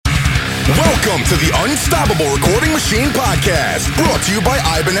Welcome to the Unstoppable Recording Machine Podcast, brought to you by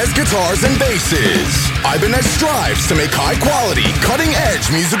Ibanez Guitars and Basses. Ibanez strives to make high-quality,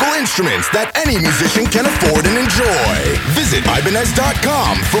 cutting-edge musical instruments that any musician can afford and enjoy. Visit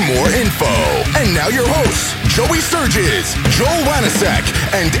Ibanez.com for more info. And now your hosts, Joey Sturgis, Joel Wanasek,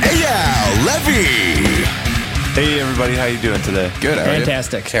 and Eyal Levy. Hey everybody, how you doing today? Good, how are you?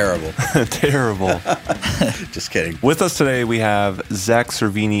 Fantastic. Terrible. Terrible. Just kidding. With us today, we have Zach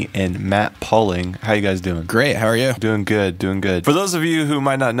Cervini and Matt Pauling. How you guys doing? Great, how are you? Doing good, doing good. For those of you who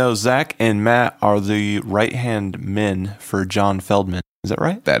might not know, Zach and Matt are the right-hand men for John Feldmann. Is that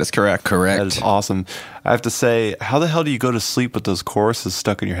right? That is correct. Correct. That is awesome. I have to say, how the hell do you go to sleep with those choruses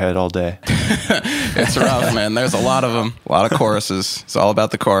stuck in your head all day? It's rough, man. There's a lot of them. A lot of choruses. It's all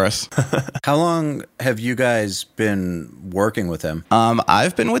about the chorus. How long have you guys been working with him?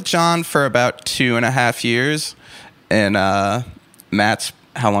 I've been with John for about 2.5 years. And Matt's,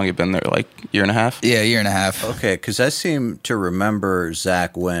 how long you been there? Like year and a half? Yeah, 1.5 years. Okay, because I seem to remember,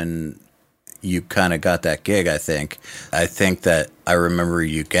 Zach, when you kind of got that gig, I think that I remember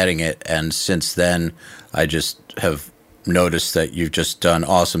you getting it, and since then I just have noticed that you've just done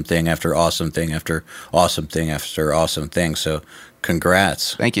awesome thing after awesome thing after awesome thing after awesome thing, so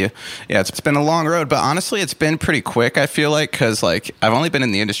congrats. Thank you. Yeah, it's been a long road, but honestly it's been pretty quick, I feel like, because like I've only been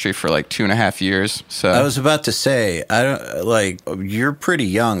in the industry for like 2.5 years. So I was about to say, I don't like, you're pretty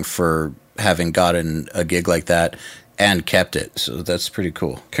young for having gotten a gig like that and kept it, so that's pretty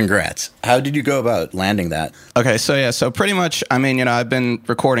cool. Congrats. How did you go about landing that? Okay, so pretty much, I mean, I've been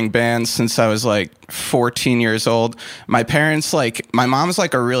recording bands since I was like 14 years old. My parents, my mom's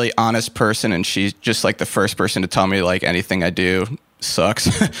like a really honest person, and she's just like the first person to tell me like anything I do sucks.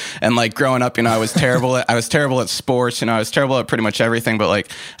 And like growing up, I was terrible at sports, I was terrible at pretty much everything, but like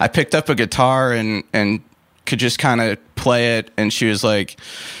I picked up a guitar and could just kind of play it, and she was like,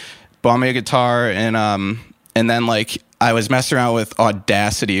 bought me a guitar, and then, like, I was messing around with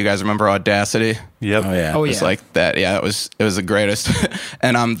Audacity. You guys remember Audacity? Yep. Oh, yeah. It was like that. Yeah, it was the greatest.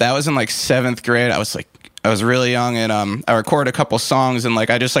 And that was in, like, 7th grade. I was really young, and I recorded a couple songs, and, like,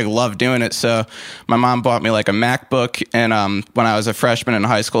 I just, like, loved doing it. So my mom bought me, like, a MacBook, and when I was a freshman in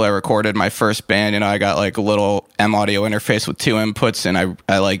high school, I recorded my first band. I got, like, a little M-Audio interface with 2 inputs, and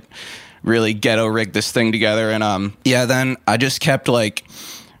I like, really ghetto-rigged this thing together. And, then I just kept, like,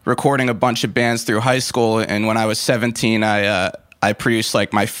 recording a bunch of bands through high school, and when I was 17, I produced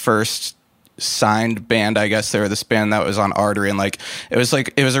like my first signed band. I guess they were this band that was on Artery, and like it was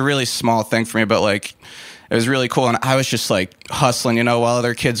a really small thing for me, but like it was really cool. And I was just like hustling, while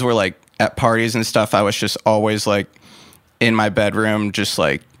other kids were like at parties and stuff. I was just always like in my bedroom, just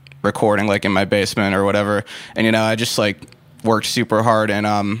like recording, like in my basement or whatever. And I just like worked super hard.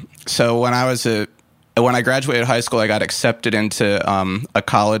 And so when I graduated high school, I got accepted into a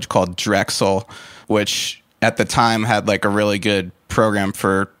college called Drexel, which at the time had like a really good program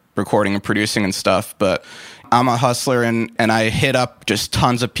for recording and producing and stuff. But I'm a hustler, and I hit up just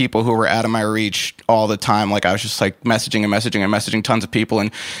tons of people who were out of my reach all the time. Like I was just like messaging tons of people,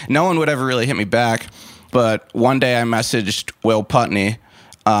 and no one would ever really hit me back. But one day I messaged Will Putney,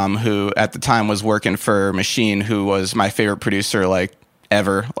 who at the time was working for Machine, who was my favorite producer, like,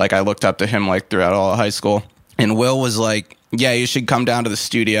 ever. Like I looked up to him like throughout all of high school, and Will was like, yeah, you should come down to the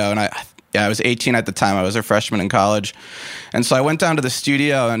studio. And I was 18 at the time. I was a freshman in college, and so I went down to the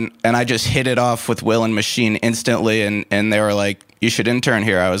studio, and I just hit it off with Will and Machine instantly, and they were like, you should intern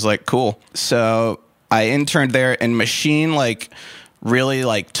here. I was like, cool. So I interned there, and Machine like really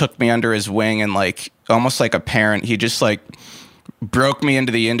like took me under his wing, and like almost like a parent. He just like broke me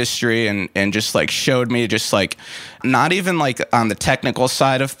into the industry and just like showed me just like not even like on the technical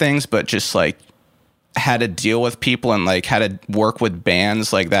side of things, but just like how to deal with people and like how to work with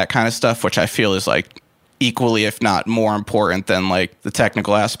bands, like that kind of stuff, which I feel is like equally, if not more important than like the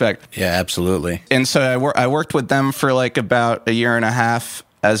technical aspect. Yeah, absolutely. And so I worked with them for like about 1.5 years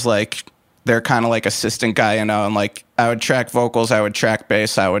as like their kind of like assistant guy, and like I would track vocals, I would track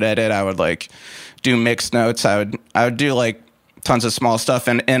bass, I would edit, I would like do mix notes, I would do like tons of small stuff,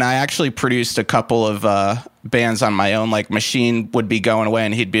 and I actually produced a couple of bands on my own. Like Machine would be going away,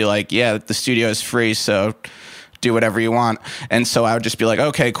 and he'd be like, yeah, the studio is free, so do whatever you want. And so I would just be like,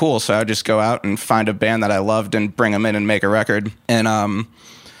 okay, cool. So I would just go out and find a band that I loved and bring them in and make a record. And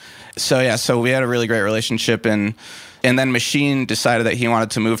so we had a really great relationship, and then Machine decided that he wanted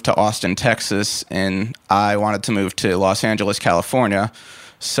to move to Austin, Texas, and I wanted to move to Los Angeles, California.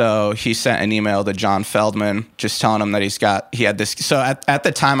 So he sent an email to John Feldman just telling him that he had this. So at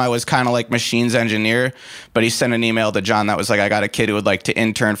the time I was kind of like machines engineer, but he sent an email to John that was like, I got a kid who would like to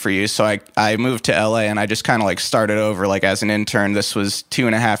intern for you. So I moved to LA and I just kind of like started over like as an intern. This was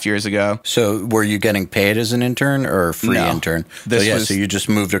 2.5 years ago. So were you getting paid as an intern or a free intern? So you just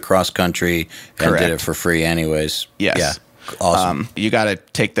moved across country and did it for free anyways. Yes. Yeah. Awesome. You got to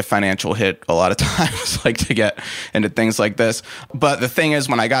take the financial hit a lot of times, like to get into things like this. But the thing is,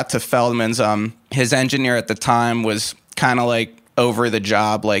 when I got to Feldman's, his engineer at the time was kind of like over the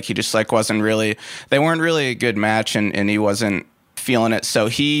job. Like he just like they weren't really a good match, and he wasn't feeling it. So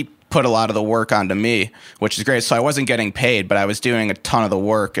he put a lot of the work onto me, which is great. So I wasn't getting paid, but I was doing a ton of the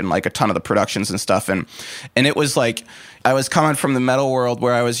work and like a ton of the productions and stuff. And it was like, I was coming from the metal world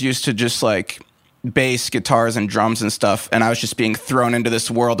where I was used to just like bass, guitars, and drums and stuff, and I was just being thrown into this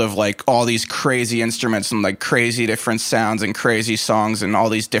world of like all these crazy instruments and like crazy different sounds and crazy songs and all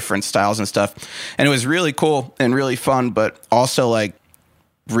these different styles and stuff. And it was really cool and really fun, but also like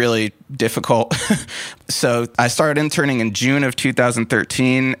really difficult. So I started interning in June of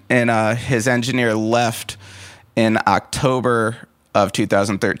 2013, and his engineer left in October of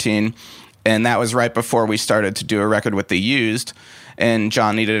 2013, and that was right before we started to do a record with The Used. And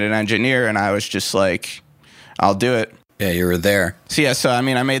John needed an engineer, and I was just like, I'll do it. Yeah, you were there. So I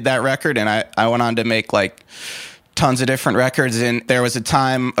mean, I made that record, and I went on to make like tons of different records. And there was a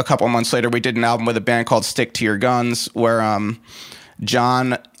time, a couple months later, we did an album with a band called Stick to Your Guns, where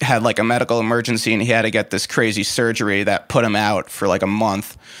John had like a medical emergency, and he had to get this crazy surgery that put him out for like a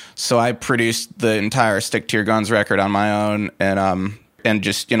month. So I produced the entire Stick to Your Guns record on my own, and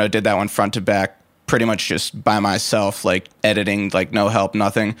just, did that one front to back, pretty much just by myself, like editing, like no help,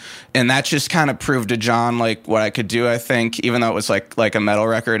 nothing. And that just kind of proved to John like what I could do, I think, even though it was like a metal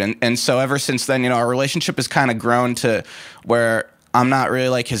record. And so ever since then, our relationship has kind of grown to where I'm not really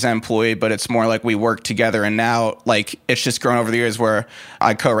like his employee, but it's more like we work together. And now like it's just grown over the years where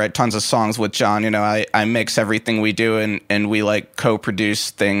I co-write tons of songs with John. I mix everything we do, and we like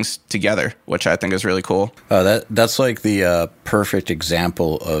co-produce things together, which I think is really cool. That's like the perfect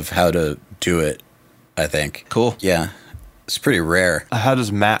example of how to do it, I think. Cool. Yeah. It's pretty rare. How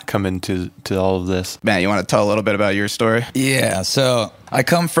does Matt come into all of this? Matt, you want to tell a little bit about your story? Yeah, so I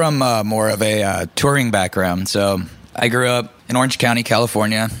come from more of a touring background. So I grew up in Orange County,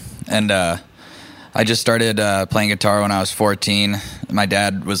 California, and I just started playing guitar when I was 14. My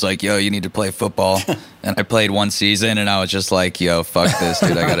dad was like, yo, you need to play football. And I played one season, and I was just like, yo, fuck this,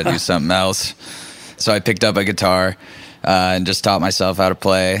 dude. I got to do something else. So I picked up a guitar and just taught myself how to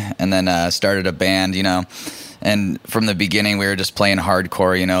play, and then started a band, And from the beginning, we were just playing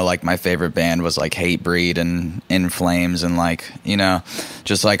hardcore, like my favorite band was like Hatebreed and In Flames and like,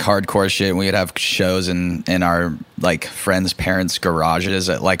 just like hardcore shit. We would have shows in our like friends' parents' garages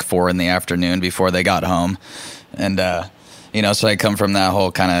at like 4 p.m. before they got home. And, so I come from that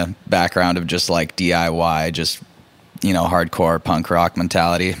whole kind of background of just like DIY, just, hardcore punk rock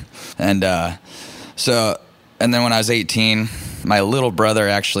mentality. And and then when I was 18, my little brother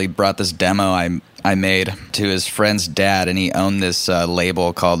actually brought this demo I made to his friend's dad, and he owned this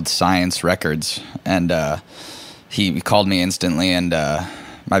label called Science Records. And he called me instantly, and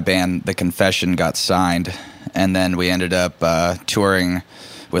my band, The Confession, got signed. And then we ended up touring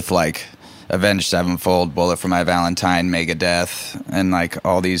with like Avenged Sevenfold, Bullet for My Valentine, Megadeth, and like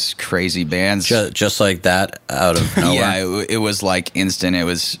all these crazy bands. Just like that, out of nowhere. Yeah, it was like instant. It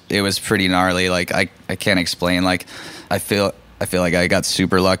was pretty gnarly. Like I can't explain. Like I feel like I got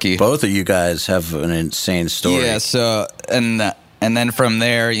super lucky. Both of you guys have an insane story. Yeah. So and then from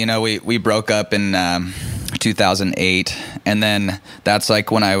there, we broke up in 2008, and then that's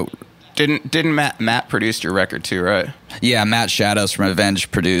like when I. Didn't Matt produced your record too, right? Yeah, Matt Shadows from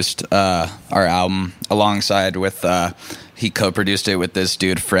Avenged produced our album alongside with he co-produced it with this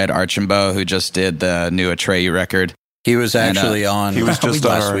dude Fred Archambault, who just did the new Atreyu record. He was actually on. He was just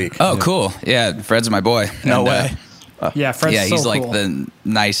last week. Oh, cool! Yeah, Fred's my boy. No way. Yeah, Fred's so he's cool. like the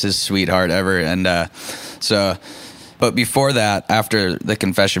nicest sweetheart ever. And but before that, after The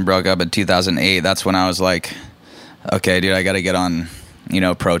Confession broke up in 2008, that's when I was like, okay, dude, I got to get on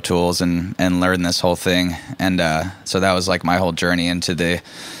Pro Tools and learn this whole thing. And so that was like my whole journey into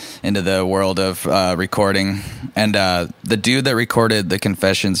the world of recording. And the dude that recorded The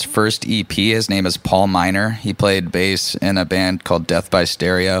Confession's first EP, his name is Paul Miner. He played bass in a band called Death by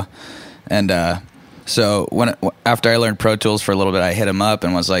Stereo. And so after I learned Pro Tools for a little bit, I hit him up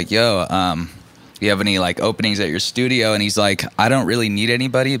and was like, yo, you have any like openings at your studio? And he's like, I don't really need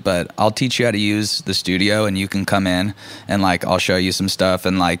anybody, but I'll teach you how to use the studio, and you can come in and like I'll show you some stuff,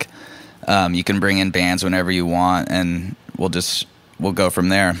 and like you can bring in bands whenever you want, and we'll we'll go from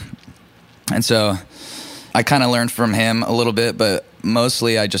there. And so I kind of learned from him a little bit, but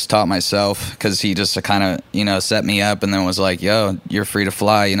mostly I just taught myself because he just kind of, you know, set me up and then was like, yo, you're free to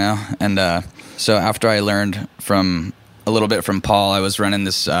fly, you know? And so after I learned a little bit from Paul, I was running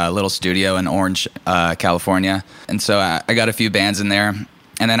this little studio in Orange, California. And so I got a few bands in there.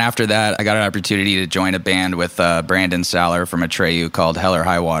 And then after that, I got an opportunity to join a band with Brandon Saller from Atreyu called Hell or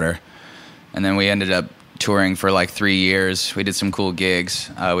High Water. And then we ended up touring for like 3 years. We did some cool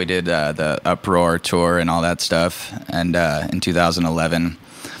gigs. We did the Uproar tour and all that stuff, and in 2011.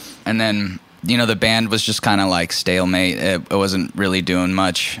 And then, you know, the band was just kind of like stalemate. It wasn't really doing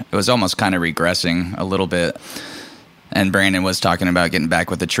much. It was almost kind of regressing a little bit. And Brandon was talking about getting back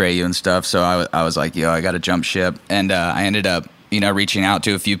with Atreyu and stuff. So I was like, yo, I got to jump ship. And I ended up, you know, reaching out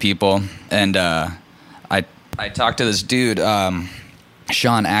to a few people. And I talked to this dude, Sean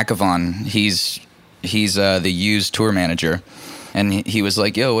Akavon. He's the Used tour manager, and he was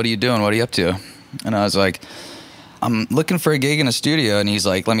like, yo, what are you doing? What are you up to? And I was like, I'm looking for a gig in a studio. And he's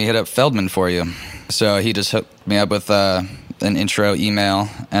like, let me hit up Feldman for you. So he just hooked me up with an intro email,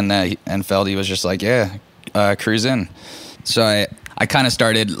 and Feldy was just like, yeah, cruise in. So I kind of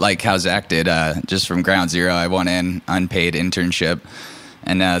started like how Zach did, just from ground zero. I went in unpaid internship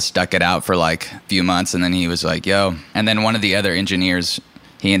and stuck it out for like a few months, and then he was like, yo. And then one of the other engineers,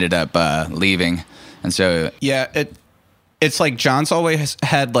 he ended up leaving. And so, yeah, it's like John's always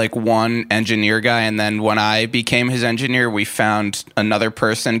had like one engineer guy, and then when I became his engineer, we found another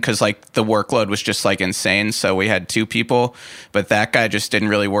person because like the workload was just like insane. So we had 2 people, but that guy just didn't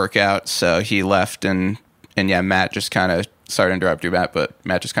really work out, so he left, and yeah, Matt just kind of, sorry to interrupt you, Matt, but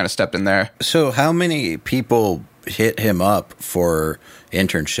Matt just kind of stepped in there. So how many people hit him up for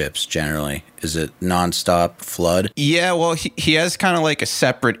internships generally? Is it nonstop flood? Yeah, well, he has kind of like a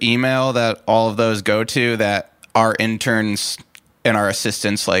separate email that all of those go to that our interns and our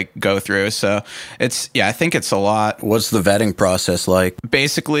assistants like go through. So I think it's a lot. What's the vetting process like?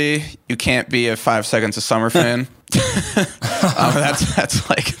 Basically, you can't be a 5 Seconds of Summer fan. That's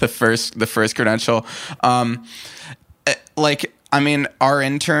like the first credential. Like, I mean, our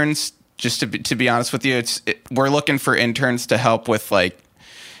interns, just to be honest with you, we're looking for interns to help with like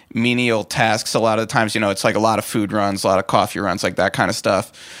menial tasks. A lot of the times, you know, it's like a lot of food runs, a lot of coffee runs, like that kind of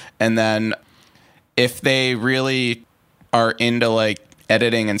stuff. And then if they really are into like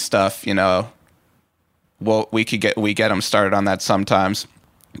editing and stuff, you know, well, we get them started on that sometimes.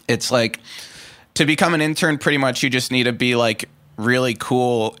 It's like, to become an intern, pretty much you just need to be like really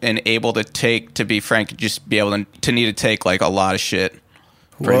cool and able to take, to be frank, just be able to need to take like a lot of shit.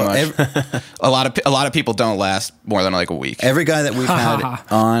 Pretty much. A lot of people don't last more than like a week. Every guy that we've had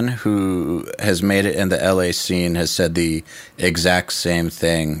on who has made it in the LA scene has said the exact same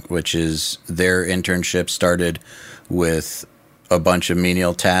thing, which is their internship started with a bunch of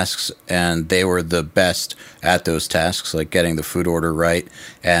menial tasks, and they were the best at those tasks, like getting the food order right.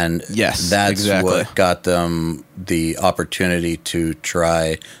 And yes, that's exactly what got them the opportunity to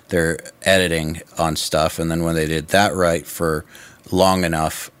try their editing on stuff. And then when they did that right for long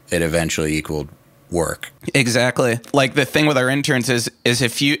enough, it eventually equaled work. Exactly. Like the thing with our interns is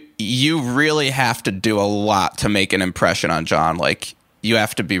if you really have to do a lot to make an impression on John. Like, you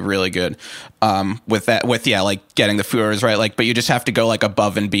have to be really good with like getting the food orders right. Like, but you just have to go like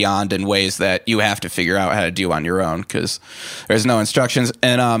above and beyond in ways that you have to figure out how to do on your own because there's no instructions.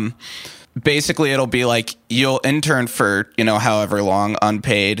 And basically, it'll be like you'll intern for, you know, however long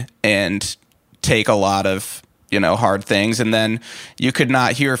unpaid and take a lot of, you know, hard things. And then you could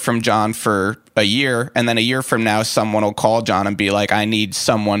not hear from John for a year. And then a year from now, someone will call John and be like, I need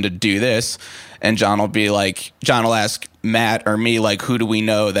someone to do this. And John will ask Matt or me, like, who do we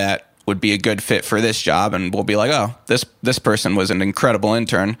know that would be a good fit for this job? And we'll be like, oh, this person was an incredible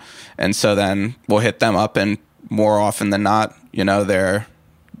intern. And so then we'll hit them up, and more often than not, you know, they're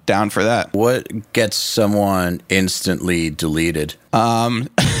down for that. What gets someone instantly deleted?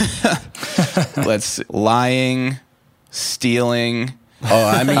 Lying, stealing. Oh,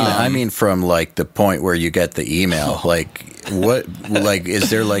 I mean from like the point where you get the email. Like what? Like, is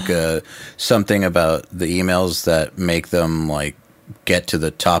there like something about the emails that make them like get to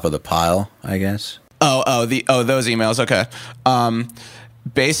the top of the pile, I guess? Those emails. Okay.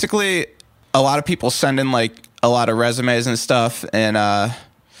 Basically, a lot of people send in like a lot of resumes and stuff, and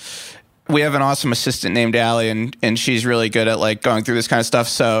we have an awesome assistant named Allie, and she's really good at like going through this kind of stuff.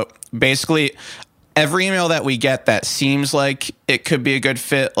 So basically, every email that we get that seems like it could be a good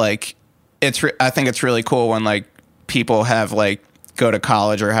fit, like I think it's really cool when like people have like go to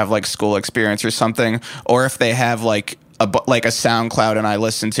college or have like school experience or something, or if they have like a SoundCloud and I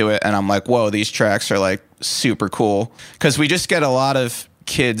listen to it and I'm like, whoa, these tracks are like super cool because we just get a lot of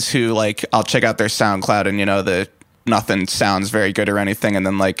kids who like, I'll check out their SoundCloud and, you know, nothing sounds very good or anything. And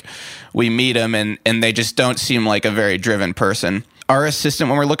then like we meet them and they just don't seem like a very driven person. Our assistant,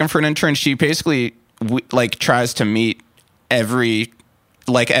 when we're looking for an intern, she basically like tries to meet every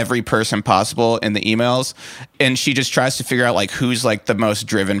person possible in the emails. And she just tries to figure out like who's like the most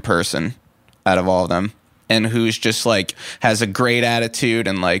driven person out of all of them. And who's just like has a great attitude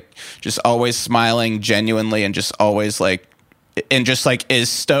and like just always smiling genuinely and just always like, and just like is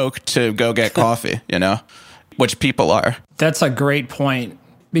stoked to go get coffee, you know, which people are. That's a great point.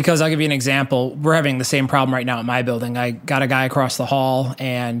 Because I'll give you an example. We're having the same problem right now at my building. I got a guy across the hall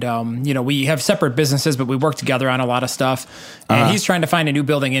and, you know, we have separate businesses, but we work together on a lot of stuff. And he's trying to find a new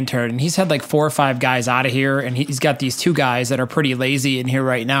building intern. And he's had like 4 or 5 guys out of here. And he's got these 2 guys that are pretty lazy in here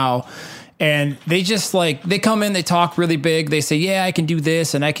right now. And they just like, they come in, they talk really big. They say, yeah, I can do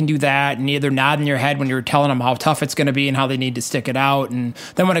this and I can do that. And they're nodding your head when you're telling them how tough it's going to be and how they need to stick it out. And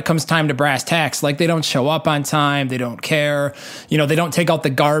then when it comes time to brass tacks, like they don't show up on time. They don't care. You know, they don't take out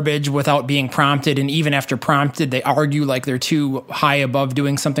the garbage without being prompted. And even after prompted, they argue like they're too high above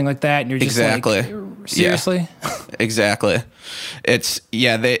doing something like that. And you're just exactly. like, seriously? Yeah. Exactly. It's,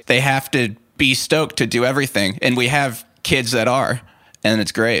 yeah, they have to be stoked to do everything. And we have kids that are, and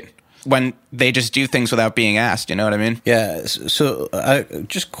it's great. When they just do things without being asked, you know what I mean? Yeah. So,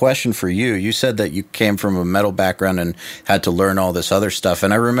 just question for you. You said that you came from a metal background and had to learn all this other stuff.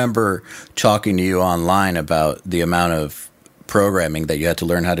 And I remember talking to you online about the amount of programming that you had to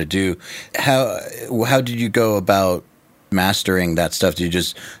learn how to do. How did you go about mastering that stuff? Did you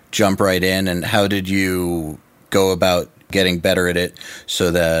just jump right in? And how did you go about getting better at it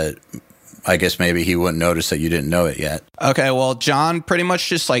so that I guess maybe he wouldn't notice that you didn't know it yet? Okay, well, John pretty much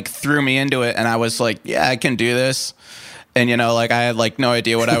just like threw me into it, and I was like, yeah, I can do this. And, you know, like I had like no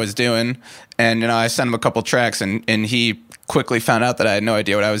idea what I was doing. And, you know, I sent him a couple tracks, and he quickly found out that I had no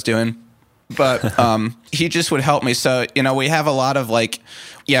idea what I was doing. But he just would help me. So, you know, we have a lot of like,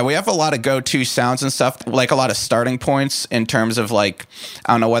 yeah, we have a lot of go-to sounds and stuff, like a lot of starting points in terms of like,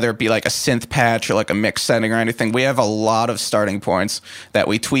 I don't know, whether it be like a synth patch or like a mix setting or anything. We have a lot of starting points that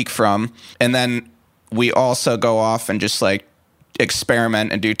we tweak from. And then we also go off and just like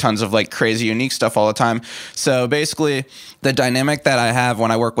experiment and do tons of like crazy unique stuff all the time. So basically the dynamic that I have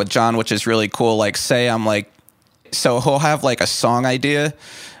when I work with John, which is really cool, like say I'm like, so he'll have like a song idea,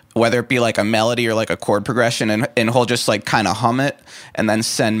 whether it be like a melody or like a chord progression, and he'll just like kind of hum it and then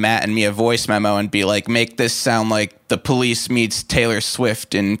send Matt and me a voice memo and be like, make this sound like The Police meets Taylor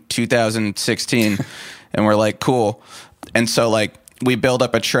Swift in 2016. And we're like, cool. And so like we build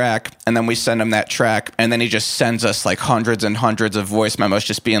up a track and then we send him that track, and then he just sends us like hundreds and hundreds of voice memos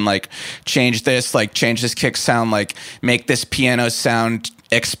just being like, change this kick sound, like make this piano sound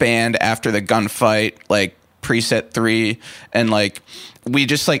expand after the gunfight, like preset 3. And like we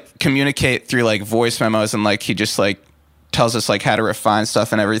just like communicate through like voice memos, and like he just like tells us like how to refine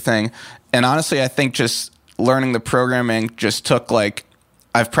stuff and everything. And honestly, I think just learning the programming just took like,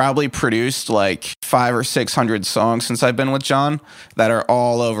 I've probably produced like 500 or 600 songs since I've been with John that are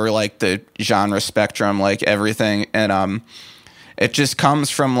all over like the genre spectrum, like everything. And it just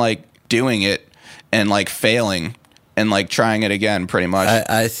comes from like doing it and like failing and like trying it again, pretty much.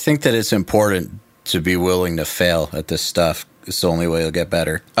 I think that it's important to be willing to fail at this stuff. It's the only way you'll get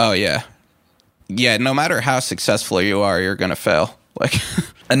better. Oh, yeah. Yeah, no matter how successful you are, you're going to fail. Like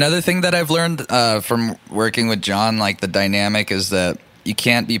another thing that I've learned from working with John, like the dynamic is that you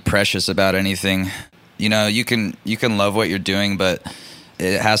can't be precious about anything. You know, you can love what you're doing, but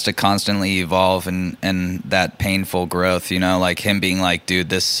it has to constantly evolve and that painful growth, you know, like him being like, dude,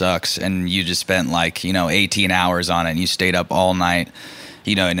 this sucks. And you just spent like, 18 hours on it and you stayed up all night.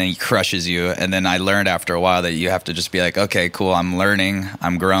 And then he crushes you. And then I learned after a while that you have to just be like, okay, cool, I'm learning,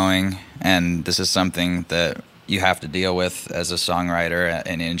 I'm growing, and this is something that you have to deal with as a songwriter,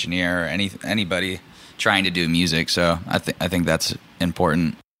 an engineer, anybody trying to do music. So I think that's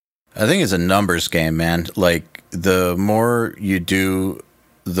important. I think it's a numbers game, man. Like the more you do,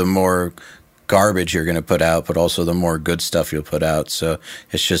 the more garbage you're going to put out, but also the more good stuff you'll put out. So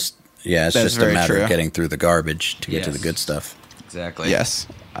it's just, it's That's just a matter true. of getting through the garbage to get to the good stuff. Exactly. Yes,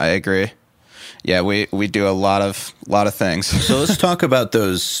 I agree. Yeah, we do a lot of things. So let's talk about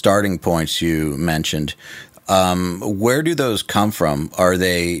those starting points you mentioned. Where do those come from? Are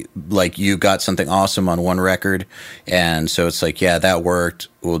they like you got something awesome on one record, and so it's like, yeah, that worked,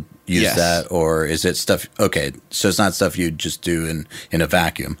 we'll use that? Or is it stuff, okay, so it's not stuff you just do in a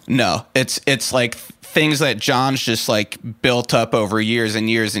vacuum? No, it's like things that John's just like built up over years and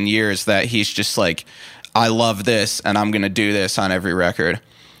years and years that he's just like, I love this and I'm going to do this on every record.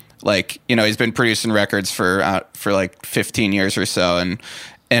 Like, you know, he's been producing records for like 15 years or so,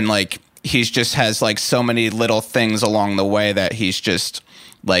 and like he's just has like so many little things along the way that he's just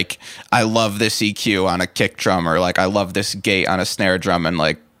like, I love this EQ on a kick drum, or like I love this gate on a snare drum, and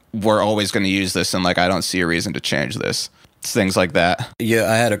like we're always going to use this, and like I don't see a reason to change this. It's things like that.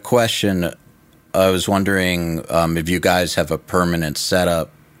 Yeah, I had a question. I was wondering if you guys have a permanent setup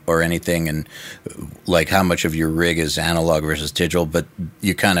or anything, and like how much of your rig is analog versus digital, but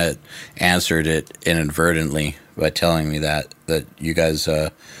you kind of answered it inadvertently by telling me that you guys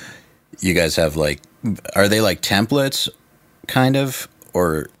have like, are they like templates kind of,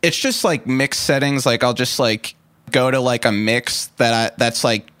 or it's just like mix settings. Like I'll just like go to like a mix that's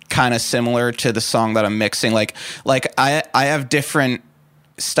like kind of similar to the song that I'm mixing. Like I have different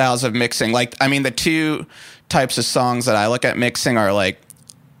styles of mixing. Like, I mean, the two types of songs that I look at mixing are like,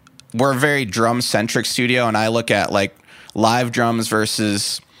 we're a very drum centric studio, and I look at like live drums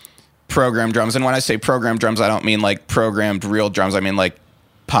versus programmed drums. And when I say programmed drums, I don't mean like programmed real drums. I mean like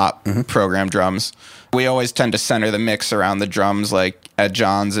pop programmed drums. We always tend to center the mix around the drums, like at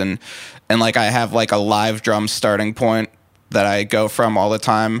John's, and like I have like a live drum starting point that I go from all the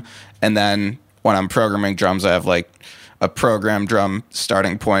time, and then when I'm programming drums, I have like a programmed drum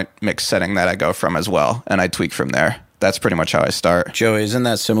starting point mix setting that I go from as well, and I tweak from there. That's pretty much how I start. Joey, isn't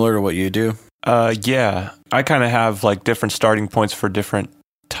that similar to what you do? Yeah, I kind of have like different starting points for different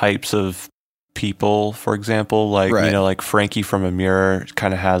types of people. For example, like Right. you know, like Frankie from Amir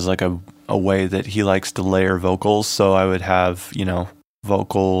kind of has like a way that he likes to layer vocals. So I would have, you know,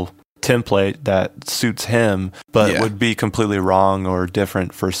 vocal template that suits him, but Yeah. would be completely wrong or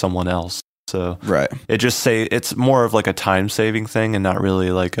different for someone else. So Right. it's more of like a time saving thing, and not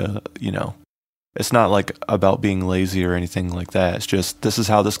really like a, you know, it's not like about being lazy or anything like that. It's just, this is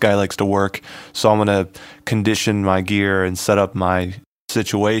how this guy likes to work. So I'm going to condition my gear and set up my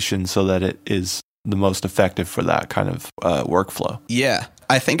situation so that it is the most effective for that kind of workflow. Yeah.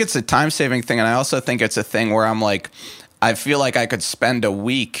 I think it's a time-saving thing, and I also think it's a thing where I'm like, I feel like I could spend a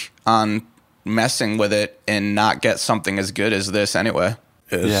week on messing with it and not get something as good as this anyway.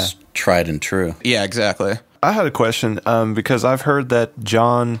 It's tried and true. Yeah, exactly. I had a question because I've heard that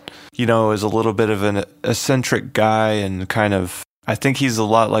John, you know, is a little bit of an eccentric guy, and kind of, I think he's a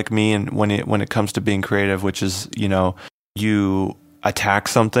lot like me, and when it comes to being creative, which is, you know, you attack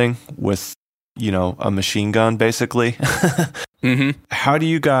something with, you know, a machine gun, basically. Mm-hmm. How do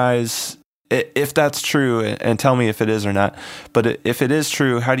you guys, if that's true, and tell me if it is or not, but if it is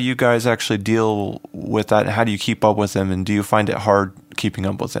true, how do you guys actually deal with that? How do you keep up with him, and do you find it hard keeping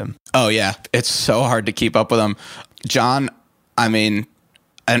up with him? Oh, yeah. It's so hard to keep up with him. John, I mean,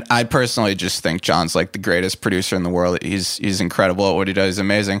 and I personally just think John's like the greatest producer in the world. He's incredible at what he does. He's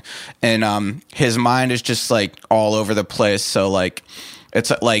amazing. And his mind is just like all over the place. So like,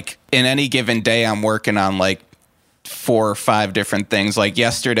 it's like in any given day, I'm working on like 4 or 5 different things. Like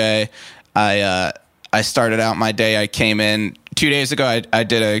yesterday, I started out my day. I came in 2 days ago. I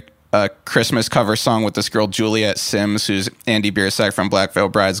did a Christmas cover song with this girl, Juliet Sims, who's Andy Biersack from Black Veil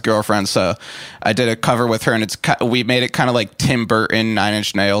Bride's girlfriend. So I did a cover with her, and we made it kind of like Tim Burton, Nine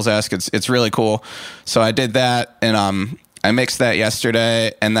Inch Nails-esque. It's really cool. So I did that, and I mixed that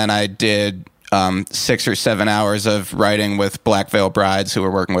yesterday, and then I did 6 or 7 hours of writing with Black Veil Brides, who we're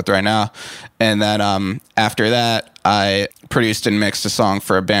working with right now. And then after that, I produced and mixed a song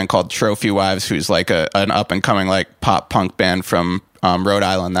for a band called Trophy Wives, who's like an up-and-coming like pop punk band from Rhode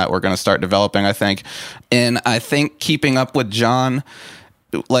Island that we're going to start developing, I think. And I think keeping up with John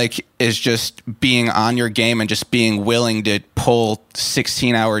like is just being on your game and just being willing to pull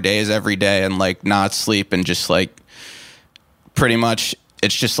 16-hour days every day and like not sleep, and just like pretty much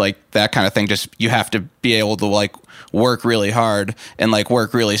it's just like that kind of thing. Just you have to be able to like work really hard and like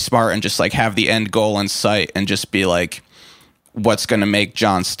work really smart and just like have the end goal in sight and just be like, what's going to make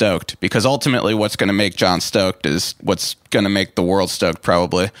John stoked? Because ultimately what's going to make John stoked is what's going to make the world stoked,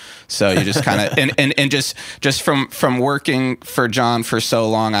 probably. So you just kind of, and just from working for John for so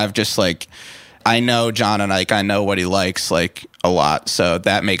long, I've just like, I know John, and like I know what he likes like a lot, so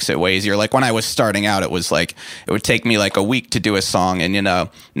that makes it way easier. Like when I was starting out, it was like it would take me like a week to do a song, and you know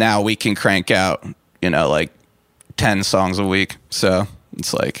now we can crank out, you know, like 10 songs a week. So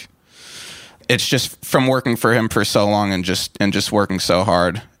it's like it's just from working for him for so long and just working so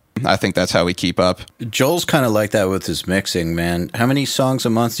hard. I think that's how we keep up. Joel's kind of like that with his mixing, man. How many songs a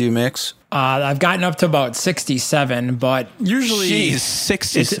month do you mix? I've gotten up to about 67, but usually... Jeez,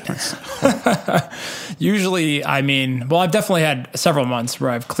 67. Usually, I mean, well, I've definitely had several months where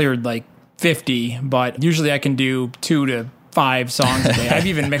I've cleared like 50, but usually I can do 2 to 5 songs a day. I've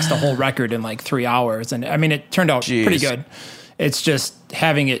even mixed a whole record in like 3 hours, and I mean, it turned out pretty good. It's just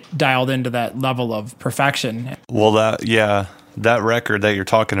having it dialed into that level of perfection. Well, that record that you're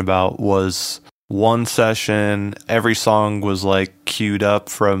talking about was one session. Every song was like queued up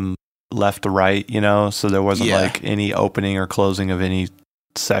from left to right, so there wasn't like any opening or closing of any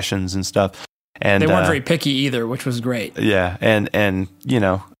sessions and stuff. And they weren't very picky either, which was great. Yeah, and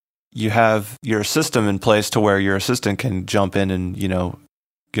you have your system in place to where your assistant can jump in and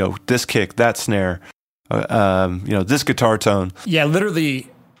go this kick, that snare, this guitar tone. Yeah, literally,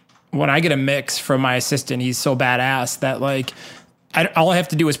 when I get a mix from my assistant, he's so badass that like all I have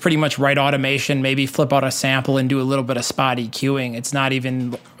to do is pretty much write automation, maybe flip out a sample and do a little bit of spot EQing. It's not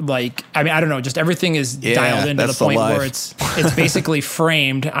even like, I don't know, just everything is dialed into the point where it's basically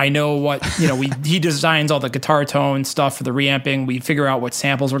framed. I know what, he designs all the guitar tone stuff for the reamping. We figure out what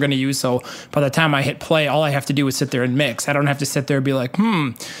samples we're going to use. So by the time I hit play, all I have to do is sit there and mix. I don't have to sit there and be like,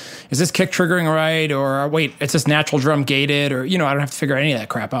 is this kick triggering right? Or wait, it's this natural drum gated? Or, I don't have to figure any of that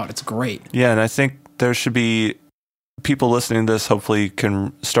crap out. It's great. Yeah, and I think there should be people listening to this hopefully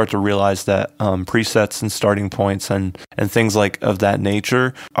can start to realize that presets and starting points and things like of that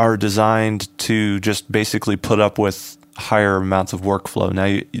nature are designed to just basically put up with higher amounts of workflow. Now,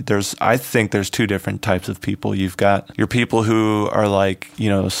 I think there's two different types of people. You've got your people who are like,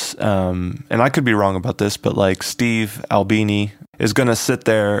 and I could be wrong about this, but like Steve Albini is going to sit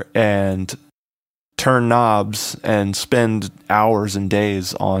there and turn knobs and spend hours and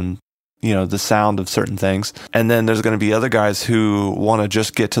days on the sound of certain things. And then there's going to be other guys who want to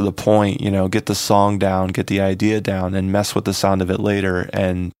just get to the point, get the song down, get the idea down, and mess with the sound of it later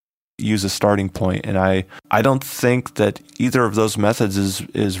and use a starting point. And I don't think that either of those methods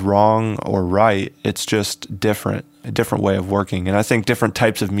is wrong or right. It's just a different way of working. And I think different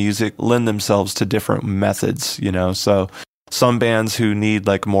types of music lend themselves to different methods, so some bands who need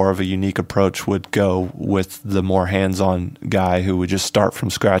like more of a unique approach would go with the more hands-on guy who would just start from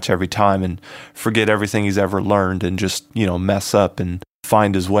scratch every time and forget everything he's ever learned and just, mess up and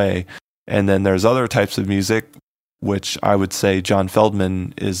find his way. And then there's other types of music, which I would say John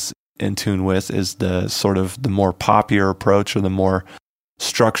Feldmann is in tune with, is the sort of the more poppier approach or the more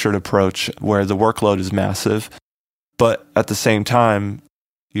structured approach where the workload is massive. But at the same time,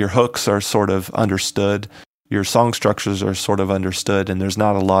 your hooks are sort of understood. Your song structures are sort of understood, and there's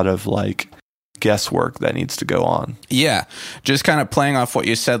not a lot of like guesswork that needs to go on. Yeah, just kind of playing off what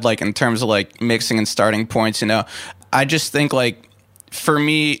you said, like in terms of like mixing and starting points, I just think like for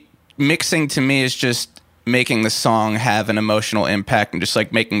me, mixing to me is just making the song have an emotional impact and just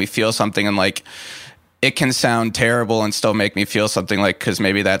like making me feel something. And like it can sound terrible and still make me feel something, like, because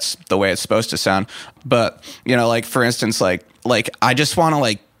maybe that's the way it's supposed to sound. But, like for instance, like I just want to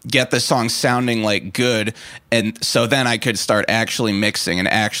like get the song sounding like good, and so then I could start actually mixing and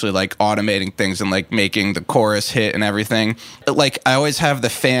actually like automating things and like making the chorus hit and everything. Like I always have the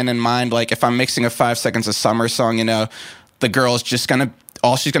fan in mind. Like if I'm mixing a 5 Seconds of Summer song, the girl's just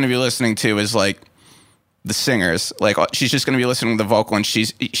all she's gonna be listening to is like the singers. Like she's just gonna be listening to the vocal, and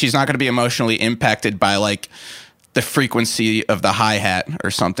she's not gonna be emotionally impacted by like the frequency of the hi-hat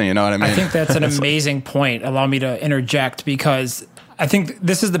or something. You know what I mean? I think that's an amazing point. Allow me to interject, because I think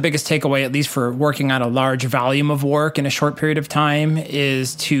this is the biggest takeaway, at least for working on a large volume of work in a short period of time,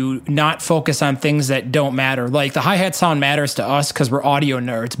 is to not focus on things that don't matter. Like the hi-hat sound matters to us because we're audio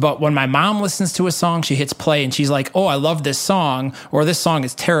nerds. But when my mom listens to a song, she hits play and she's like, oh, I love this song, or this song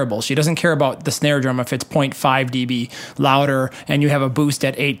is terrible. She doesn't care about the snare drum if it's 0.5 dB louder and you have a boost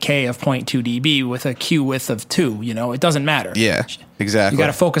at 8K of 0.2 dB with a Q width of 2. It doesn't matter. Yeah, exactly. You got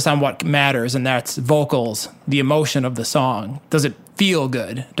to focus on what matters, and that's vocals, the emotion of the song. Does it feel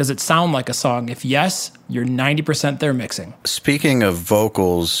good? Does it sound like a song? If yes, you're 90% there mixing. Speaking of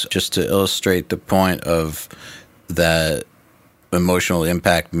vocals, just to illustrate the point of that emotional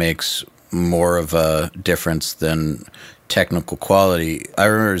impact makes more of a difference than technical quality. I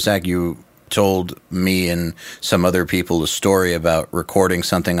remember, Zach, you told me and some other people a story about recording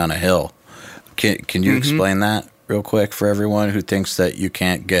something on a hill. Can you explain that real quick for everyone who thinks that you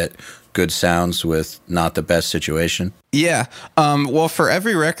can't get good sounds with not the best situation? Yeah. Well, for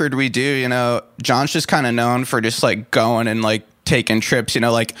every record we do, John's just kind of known for just like going and like taking trips,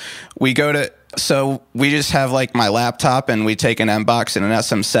 like we go to, so we just have like my laptop and we take an M-Box and an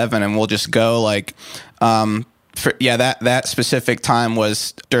SM7 and we'll just go like, that specific time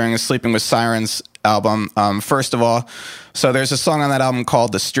was during the Sleeping with Sirens album. First of all, so there's a song on that album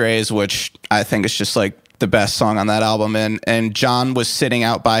called The Strays, which I think is just like the best song on that album. And John was sitting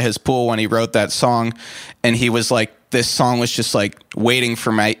out by his pool when he wrote that song, and he was like, this song was just like waiting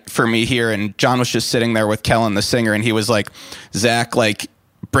for me here. And John was just sitting there with Kellen, the singer, and he was like, Zach, like,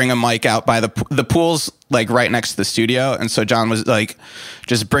 bring a mic out by the pool's like right next to the studio. And so John was like,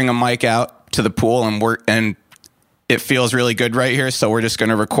 just bring a mic out to the pool and it feels really good right here. So we're just going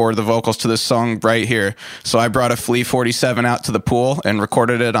to record the vocals to this song right here. So I brought a Flea 47 out to the pool and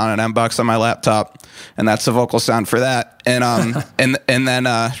recorded it on an MBox on my laptop. And that's the vocal sound for that. And,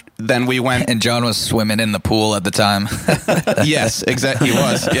 then we went. And John was swimming in the pool at the time. Yes, exactly. He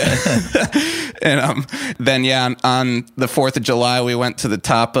was. Yeah. And, then, yeah, on the 4th of July, we went to the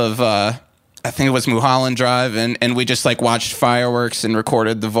top of, I think it was Mulholland Drive. And we just like watched fireworks and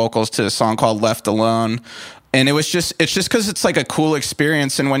recorded the vocals to a song called Left Alone. And it's just because it's like a cool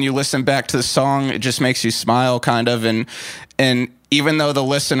experience. And when you listen back to the song, it just makes you smile kind of. And even though the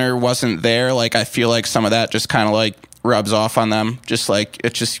listener wasn't there, like I feel like some of that just kind of like rubs off on them. Just like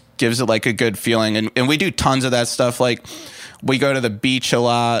it just gives it like a good feeling. And we do tons of that stuff. Like we go to the beach a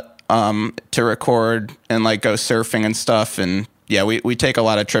lot to record and like go surfing and stuff. And yeah, we take a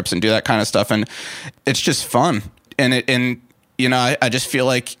lot of trips and do that kind of stuff. And it's just fun. And you know, I just feel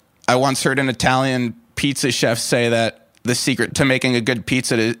like I once heard an Italian pizza chefs say that the secret to making a good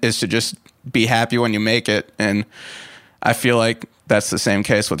pizza is to just be happy when you make it. And I feel like that's the same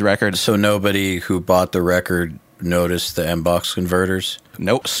case with records. So nobody who bought the record noticed the MBox converters?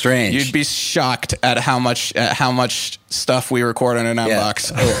 Nope. Strange. You'd be shocked at how much stuff we record on an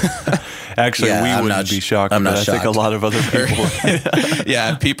MBox. Actually, Yeah, we wouldn't be shocked, but I think a lot of other people would.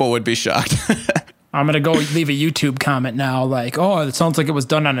 Yeah, people would be shocked. I'm going to go leave a YouTube comment now like, oh, it sounds like it was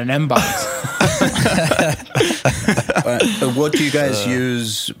done on an MBox. What do you guys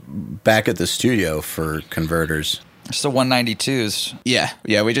use back at the studio for converters? It's the 192s.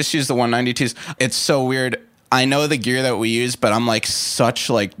 Yeah, we just use the 192s. It's so weird. I know the gear that we use, but I'm like such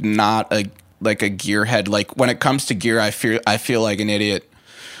like not a gearhead. Like when it comes to gear, I feel like an idiot.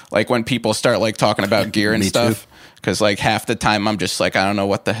 Like when people start like talking about gear and stuff. Because like half the time I'm just like, I don't know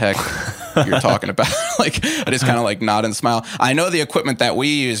what the heck you're talking about. Like I just kind of like nod and smile. I know the equipment that we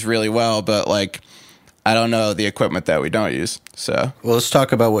use really well, but like I don't know the equipment that we don't use. So well, let's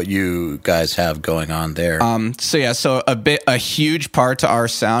talk about what you guys have going on there. So a huge part to our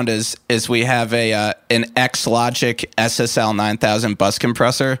sound is we have an X-Logic SSL 9000 bus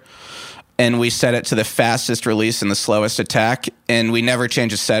compressor. And we set it to the fastest release and the slowest attack, and we never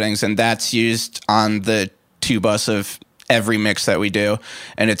change the settings. And that's used on the 2-bus of every mix that we do.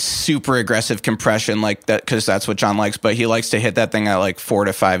 And it's super aggressive compression like that because that's what John likes. But he likes to hit that thing at like 4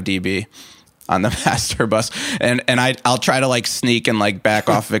 to 5 dB on the master bus. And I'll try to like sneak and like back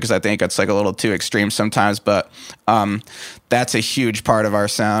off of it because I think it's like a little too extreme sometimes. But that's a huge part of our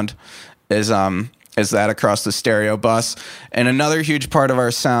sound is that across the stereo bus. And another huge part of our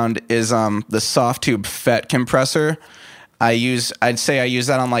sound is the soft tube FET compressor. I'd say I use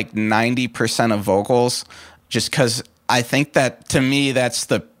that on like 90% of vocals just because I think that to me that's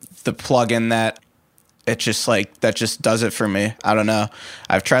the plugin that it just like that just does it for me. I don't know.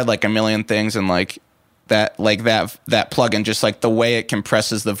 I've tried like a million things and that plugin just like the way it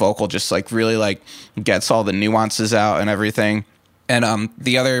compresses the vocal just like really like gets all the nuances out and everything. And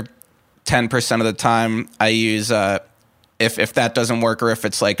the other 10% of the time I use if that doesn't work or if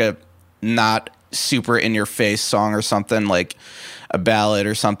it's like a not super in your face song or something like a ballad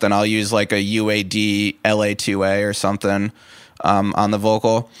or something, I'll use like a UAD LA2A or something on the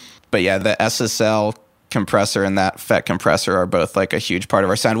vocal. But yeah, the SSL compressor and that FET compressor are both like a huge part of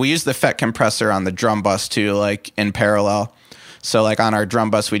our sound. We use the FET compressor on the drum bus too, like in parallel. So like on our drum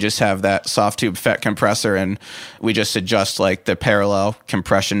bus, we just have that soft tube FET compressor and we just adjust like the parallel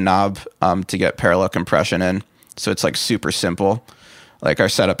compression knob to get parallel compression in. So it's like super simple. Like our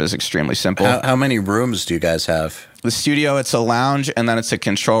setup is extremely simple. How many rooms do you guys have? The studio, it's a lounge and then it's a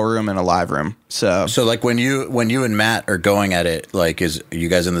control room and a live room. So like when you and Matt are going at it, like are you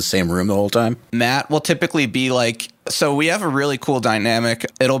guys in the same room the whole time? Matt will typically be like, so we have a really cool dynamic.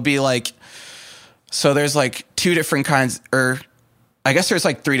 It'll be like, so there's like two different kinds, or I guess there's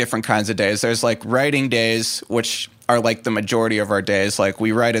like three different kinds of days. There's like writing days, which are like the majority of our days. Like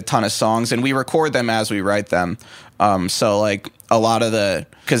we write a ton of songs and we record them as we write them. So like a lot of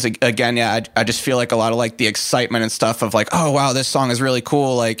because again, yeah, I just feel like a lot of like the excitement and stuff of like, oh wow, this song is really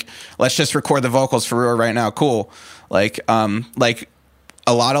cool. Like let's just record the vocals for real right now. Cool. Like a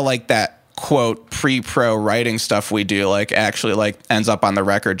lot of like that quote pre-pro writing stuff we do like actually like ends up on the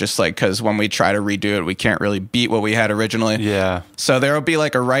record just like because when we try to redo it we can't really beat what we had originally. Yeah. So there'll be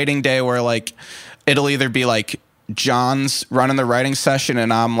like a writing day where like it'll either be like John's running the writing session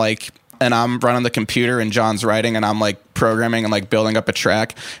and I'm running the computer and John's writing and I'm like programming and like building up a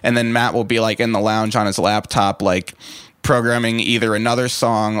track, and then Matt will be like in the lounge on his laptop like programming either another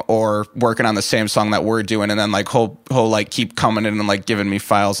song or working on the same song that we're doing, and then like he'll like keep coming in and like giving me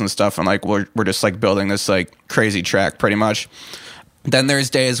files and stuff, and like we're just like building this like crazy track pretty much. Then there's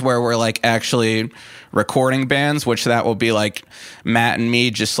days where we're like actually recording bands, which that will be like Matt and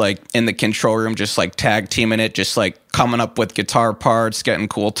me just like in the control room, just like tag teaming it, just like coming up with guitar parts, getting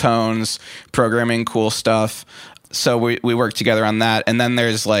cool tones, programming cool stuff. So we work together on that. And then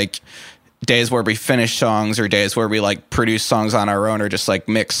there's like days where we finish songs, or days where we like produce songs on our own, or just like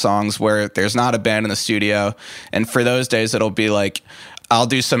mix songs where there's not a band in the studio. And for those days, it'll be like I'll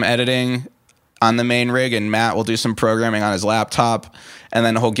do some editing on the main rig, and Matt will do some programming on his laptop, and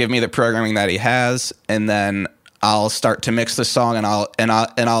then he'll give me the programming that he has, and then I'll start to mix the song, and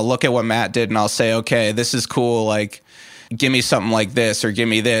I'll look at what Matt did, and I'll say, okay, this is cool, like give me something like this, or give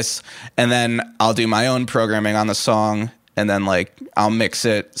me this, and then I'll do my own programming on the song, and then like I'll mix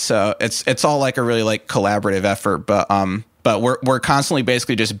it. So it's all like a really like collaborative effort, but we're constantly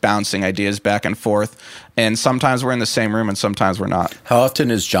basically just bouncing ideas back and forth. And sometimes we're in the same room and sometimes we're not. How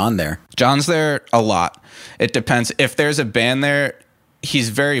often is John there? John's there a lot. It depends. If there's a band there, he's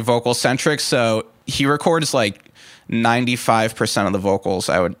very vocal centric. So he records like 95% of the vocals,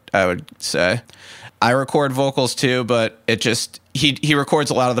 I would say. I record vocals too, but it just, he records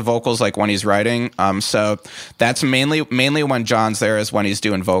a lot of the vocals like when he's writing. So that's mainly when John's there is when he's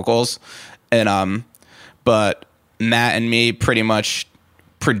doing vocals. And, but Matt and me pretty much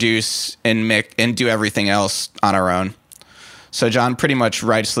produce and mix and do everything else on our own. So John pretty much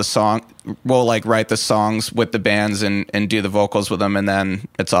writes the song. We'll like write the songs with the bands and do the vocals with them, and then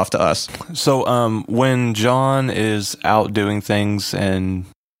it's off to us. So when John is out doing things and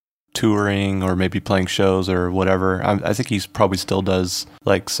touring or maybe playing shows or whatever, I think he's probably still does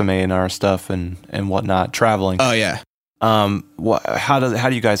like some A&R stuff and whatnot, traveling. Oh yeah. How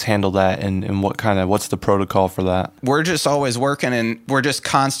do you guys handle that, and what's the protocol for that? We're just always working, and we're just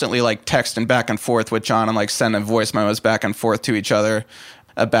constantly like texting back and forth with John and like sending voice memos back and forth to each other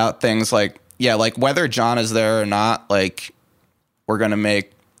about things like, yeah, like whether John is there or not, like we're going to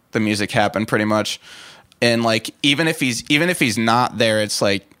make the music happen pretty much. And like, even if he's not there, it's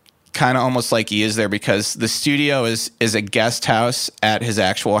like kind of almost like he is there, because the studio is a guest house at his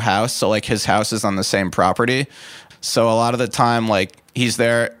actual house. So like his house is on the same property. So a lot of the time, like, he's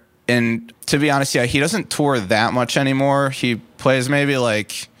there. And to be honest, yeah, he doesn't tour that much anymore. He plays maybe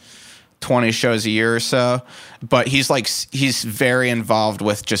like 20 shows a year or so. But he's very involved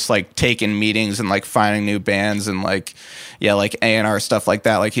with just like taking meetings and like finding new bands and like, yeah, like A&R stuff like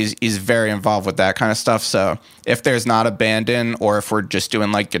that. Like he's very involved with that kind of stuff. So if there's not a band in, or if we're just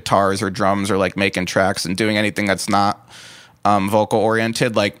doing like guitars or drums or like making tracks and doing anything that's not vocal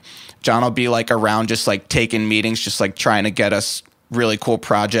oriented, like John will be like around just like taking meetings, just like trying to get us really cool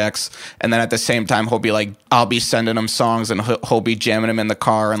projects. And then at the same time, he'll be like, I'll be sending him songs, and he'll be jamming them in the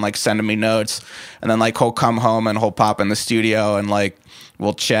car and like sending me notes. And then like he'll come home and he'll pop in the studio and like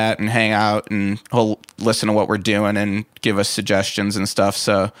we'll chat and hang out, and he'll listen to what we're doing and give us suggestions and stuff.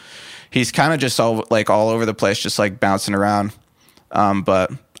 So he's kind of just all over the place, just like bouncing around.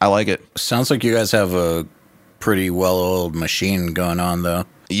 But I like it. Sounds like you guys have a pretty well-oiled machine going on though.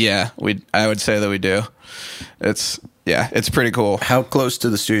 Yeah, I would say that we do. It's pretty cool. How close to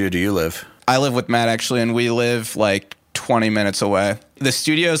the studio do you live? I live with Matt actually, and we live like 20 minutes away. The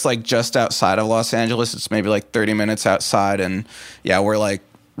studio is like just outside of Los Angeles. It's maybe like 30 minutes outside, and yeah, we're like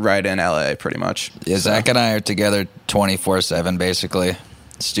right in LA pretty much. Yeah, Zach and I are together 24/7 basically.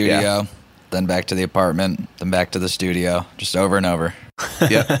 Studio, then back to the apartment, then back to the studio, just over and over.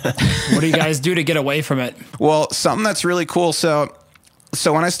 Yeah. What do you guys do to get away from it? Well, something that's really cool.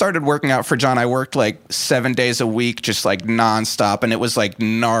 So when I started working out for John, I worked like 7 days a week, just like nonstop. And it was like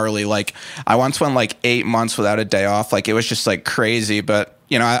gnarly. Like I once went like 8 months without a day off. Like it was just like crazy. But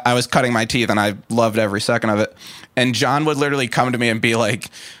you know, I was cutting my teeth and I loved every second of it. And John would literally come to me and be like,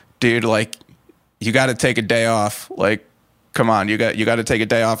 dude, like you got to take a day off. Like, come on, you got to take a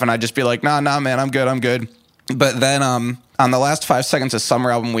day off. And I'd just be like, nah, man, I'm good. But then, on the last 5 Seconds of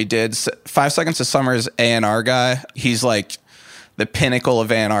Summer album we did, 5 Seconds of Summer's A&R guy. He's like the pinnacle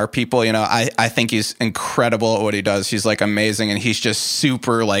of A&R people. You know, I think he's incredible at what he does. He's like amazing, and he's just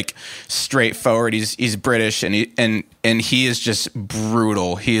super like straightforward. He's British, and he is just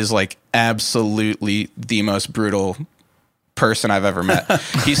brutal. He is like absolutely the most brutal person I've ever met.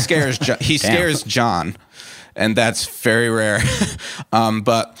 He scares John, and that's very rare.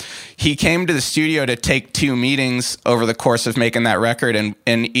 But he came to the studio to take 2 meetings over the course of making that record, and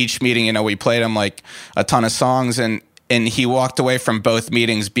in each meeting, you know, we played him like a ton of songs, and and he walked away from both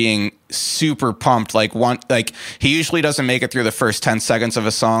meetings being super pumped. Like he usually doesn't make it through the first 10 seconds of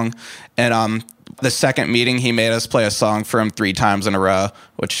a song, and the second meeting, he made us play a song for him 3 times in a row,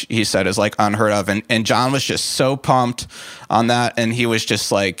 which he said is like unheard of. And John was just so pumped on that. And he was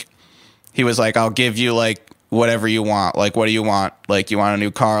just like, I'll give you like whatever you want. Like, what do you want? Like, you want a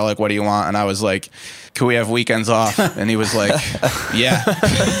new car? Like, what do you want? And I was like, can we have weekends off? And he was like, yeah.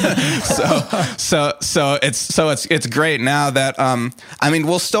 so it's great now that, I mean,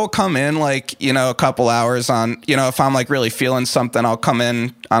 we'll still come in like, you know, a couple hours on, you know, if I'm like really feeling something, I'll come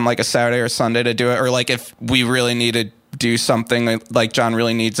in on like a Saturday or Sunday to do it. Or like if we really need to do something like John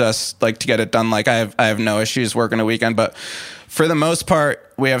really needs us like to get it done. Like I have no issues working a weekend, but for the most part,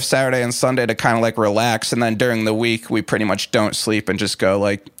 we have Saturday and Sunday to kind of like relax. And then during the week, we pretty much don't sleep and just go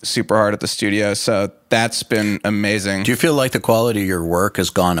like super hard at the studio. So that's been amazing. Do you feel like the quality of your work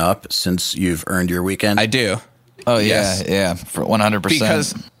has gone up since you've earned your weekend? I do. Oh, Yes. yeah, for 100%.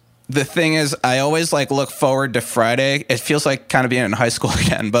 Because the thing is, I always like look forward to Friday. It feels like kind of being in high school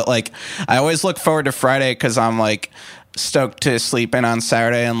again, but like I always look forward to Friday because I'm like stoked to sleep in on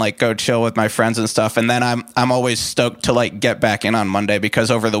Saturday and like go chill with my friends and stuff. And then I'm always stoked to like get back in on Monday because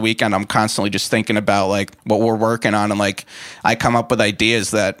over the weekend I'm constantly just thinking about like what we're working on, and like I come up with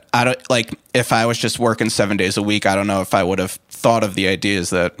ideas that I don't like. If I was just working 7 days a week, I don't know if I would have thought of the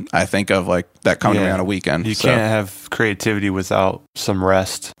ideas that I think of like that come to me on a weekend. You can't have creativity without some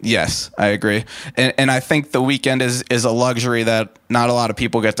rest. Yes, I agree. And I think the weekend is a luxury that not a lot of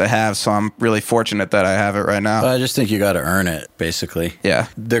people get to have. So I'm really fortunate that I have it right now. I just think you got to earn it, basically. Yeah.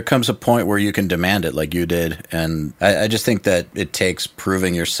 There comes a point where you can demand it like you did. And I just think that it takes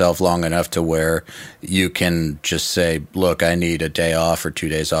proving yourself long enough to where you can just say, look, I need a day off or 2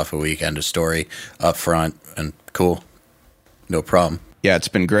 days off a weekend, a story up front, and cool. No problem. Yeah, it's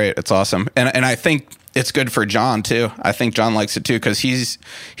been great. It's awesome. And I think it's good for John too. I think John likes it too because he's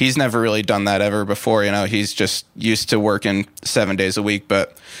never really done that ever before. You know, he's just used to working 7 days a week,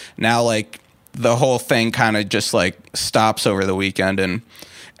 but now like the whole thing kind of just like stops over the weekend.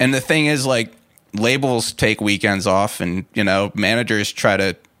 And the thing is like labels take weekends off, and you know managers try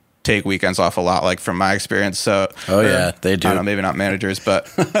to take weekends off a lot, like from my experience. So yeah, they do. I don't know, maybe not managers,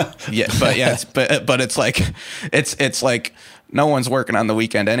 but but it's like it's like no one's working on the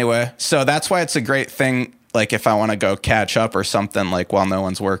weekend anyway. So that's why it's a great thing. Like if I want to go catch up or something, like while no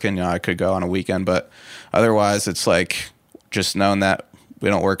one's working, you know, I could go on a weekend. But otherwise, it's like just knowing that we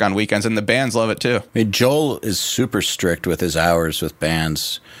don't work on weekends, and the bands love it too. I mean, Joel is super strict with his hours with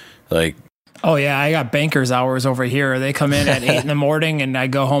bands. Like, oh yeah, I got bankers hours over here. They come in at 8 in the morning and I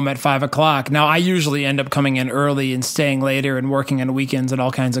go home at 5 o'clock. Now I usually end up coming in early and staying later and working on weekends and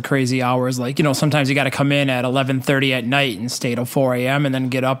all kinds of crazy hours. Like, you know, sometimes you got to come in at 11:30 at night and stay till 4 a.m. and then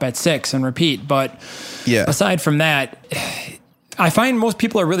get up at 6 and repeat. But yeah, aside from that, I find most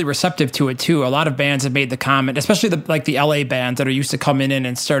people are really receptive to it too. A lot of bands have made the comment, especially the LA bands that are used to coming in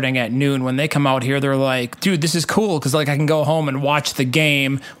and starting at noon. When they come out here, they're like, dude, this is cool because like I can go home and watch the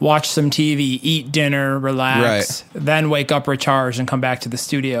game, watch some TV, eat dinner, relax, then wake up, recharge, and come back to the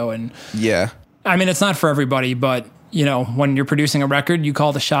studio. And yeah, I mean, it's not for everybody, but you know, when you're producing a record, you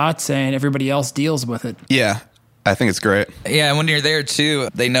call the shots and everybody else deals with it. Yeah. I think it's great. Yeah, and when you're there too,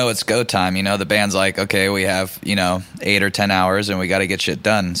 they know it's go time. You know, the band's like, okay, we have, 8 or 10 hours and we got to get shit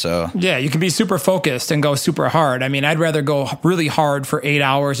done. So yeah, you can be super focused and go super hard. I mean, I'd rather go really hard for 8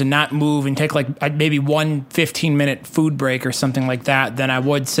 hours and not move and take like maybe 1 15-minute food break or something like that than I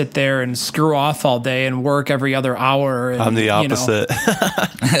would sit there and screw off all day and work every other hour. And, I'm the opposite.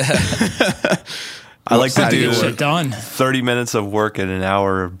 I like to do shit done. 30 minutes of work and an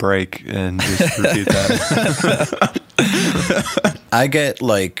hour of break and just repeat that. I get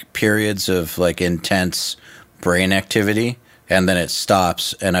like periods of like intense brain activity and then it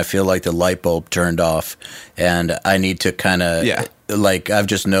stops and I feel like the light bulb turned off and I need to kind of like I've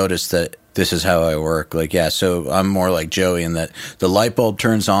just noticed that this is how I work. Like, yeah, so I'm more like Joey in that the light bulb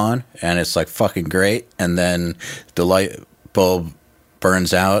turns on and it's like fucking great and then the light bulb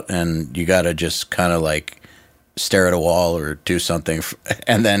burns out and you got to just kind of like stare at a wall or do something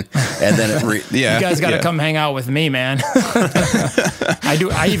and then it you guys got to come hang out with me, man.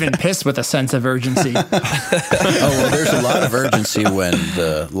 I even piss with a sense of urgency. Oh well, there's a lot of urgency when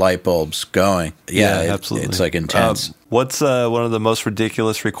the light bulb's going. Absolutely, it's like intense. What's one of the most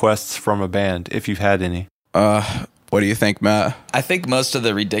ridiculous requests from a band, if you've had any? What do you think, Matt? I think most of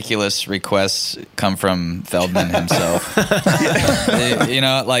the ridiculous requests come from Feldman himself.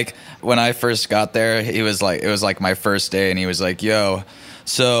 Like when I first got there, it was like my first day and he was like, yo,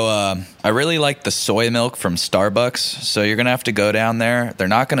 So I really like the soy milk from Starbucks. So you're going to have to go down there. They're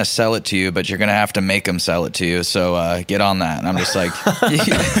not going to sell it to you, but you're going to have to make them sell it to you. So get on that. And I'm just like...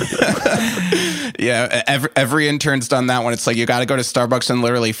 Yeah, every intern's done that one. It's like you got to go to Starbucks and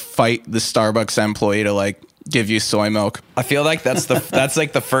literally fight the Starbucks employee to like give you soy milk. I feel like that's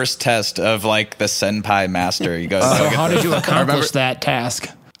like the first test of like the senpai master. You go. So how did you accomplish that task?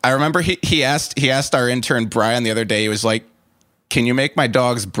 I remember he asked our intern Brian the other day. He was like, "Can you make my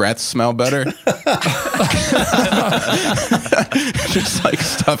dog's breath smell better?" Just like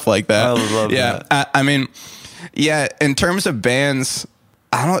stuff like that. I love that. I mean, yeah. In terms of bands,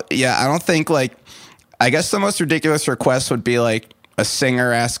 I don't think like. I guess the most ridiculous request would be like a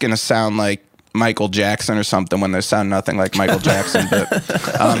singer asking to sound like Michael Jackson or something when they sound nothing like Michael Jackson.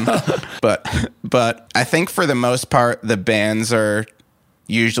 But I think for the most part, the bands are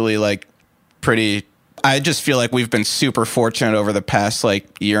usually like pretty. I just feel like we've been super fortunate over the past like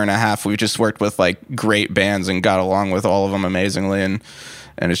year and a half. We've just worked with like great bands and got along with all of them amazingly, and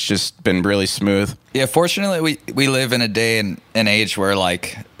it's just been really smooth. Yeah, fortunately, we live in a day and an age where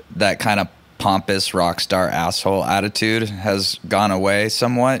like that kind of pompous rock star asshole attitude has gone away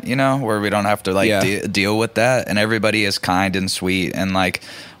somewhat, you know, where we don't have to like deal with that, and everybody is kind and sweet, and like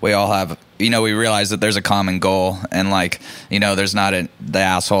we all have, you know, we realize that there's a common goal, and like, you know, there's not the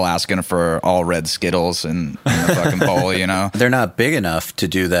asshole asking for all red Skittles in the fucking bowl, you know. They're not big enough to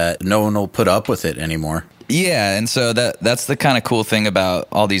do that. No one will put up with it anymore. Yeah, and so that's the kind of cool thing about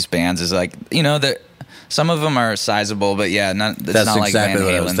all these bands is like, you know, that some of them are sizable, but yeah, it's That's not like exactly Van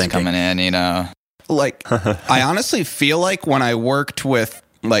what I was Halen's thinking. coming in, you know. Like, I honestly feel like when I worked with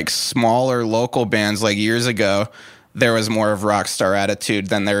like smaller local bands like years ago, there was more of rock star attitude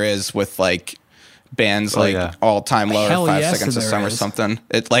than there is with like bands All Time Low Hell or 5 yes, Seconds of there Summer or is. something.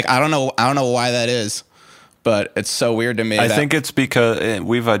 It's like I don't know why that is, but it's so weird to me. I think it's because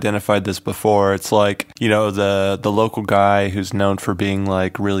we've identified this before. It's like, you know, the local guy who's known for being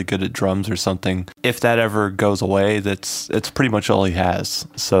like really good at drums or something. If that ever goes away, it's pretty much all he has.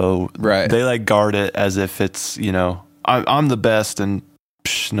 So they like guard it as if it's, you know, I'm the best and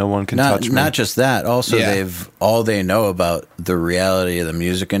no one can touch me. Not just that. Also, all they know about the reality of the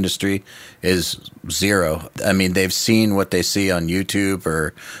music industry is zero. I mean, they've seen what they see on YouTube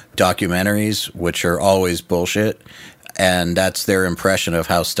or documentaries, which are always bullshit, and that's their impression of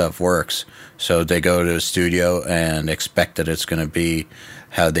how stuff works. So they go to a studio and expect that it's going to be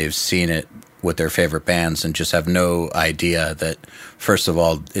how they've seen it with their favorite bands, and just have no idea that, first of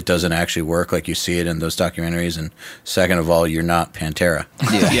all, it doesn't actually work like you see it in those documentaries, and second of all, you're not Pantera.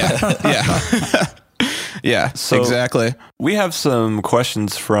 Yeah, So exactly. We have some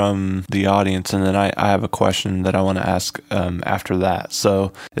questions from the audience, and then I have a question that I want to ask after that.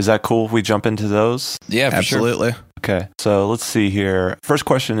 So is that cool if we jump into those? Yeah, for sure. Absolutely. Okay, so let's see here. First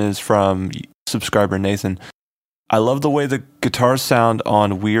question is from subscriber Nathan. I love the way the guitars sound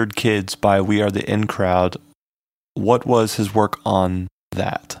on Weird Kids by We Are the In Crowd. What was his work on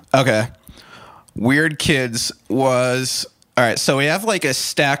that? Okay. Weird Kids was... All right, so we have like a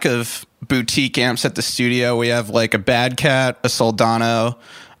stack of boutique amps at the studio. We have like a Bad Cat, a Soldano,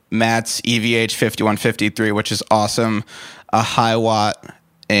 Matt's EVH 5153, which is awesome, a High Watt,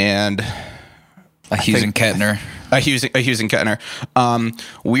 and... A Hughes and Kettner. A Hughes and Kettner.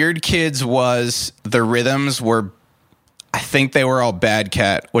 Weird Kids was... The rhythms were... I think they were all Bad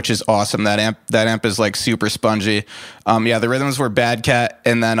Cat, which is awesome. That amp is like super spongy. The rhythms were Bad Cat,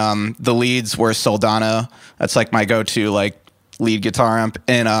 and then the leads were Soldano. That's like my go-to like lead guitar amp.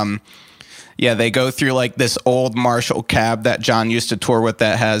 And they go through like this old Marshall cab that John used to tour with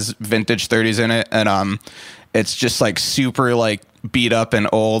that has vintage 30s in it, and it's just like super like beat up and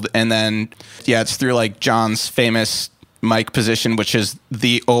old. And then it's through like John's famous mic position, which is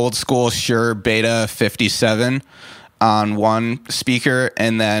the old school Shure Beta 57. On one speaker,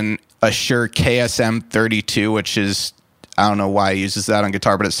 and then a Shure KSM 32, which is, I don't know why he uses that on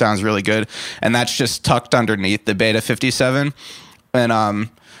guitar, but it sounds really good. And that's just tucked underneath the Beta 57. And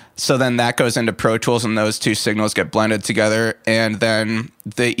so then that goes into Pro Tools, and those two signals get blended together. And then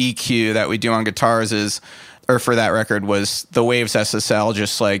the EQ that we do on guitars for that record was the Waves SSL,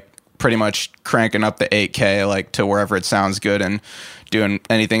 just like pretty much cranking up the 8K like to wherever it sounds good and doing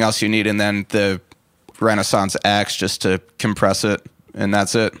anything else you need. And then the Renaissance Axe just to compress it, and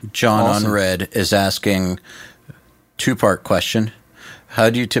that's it. John Unread is asking two-part question.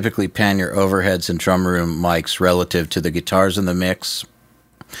 How do you typically pan your overheads and drum room mics relative to the guitars in the mix?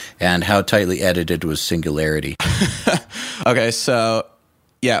 And how tightly edited was Singularity? Okay, so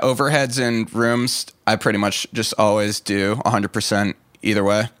overheads in rooms, I pretty much just always do 100% either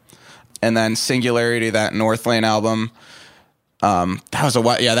way. And then Singularity, that Northlane album, That was a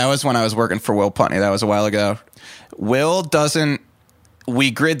while. Yeah, that was when I was working for Will Putney. That was a while ago. Will doesn't.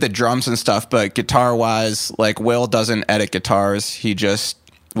 We grid the drums and stuff, but guitar wise, like Will doesn't edit guitars. We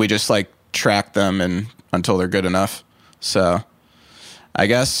just like track them and until they're good enough. So I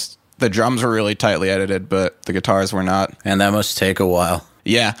guess the drums were really tightly edited, but the guitars were not. And that must take a while.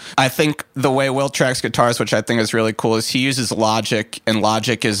 Yeah, I think the way Will tracks guitars, which I think is really cool, is he uses Logic, and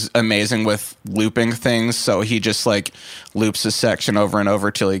Logic is amazing with looping things. So he just like loops a section over and over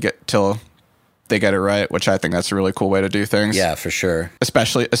till they get it right, which I think that's a really cool way to do things. Yeah, for sure.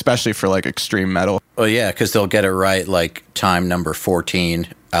 Especially for like extreme metal. Well, yeah, because they'll get it right like time number 14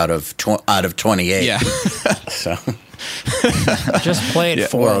 out of 28. Yeah. So Just play it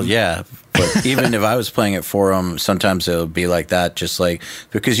for well, them. yeah. But even if I was playing it for them, sometimes it'll be like that, just like,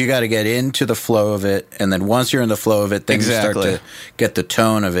 because you got to get into the flow of it. And then once you're in the flow of it, then you start to get the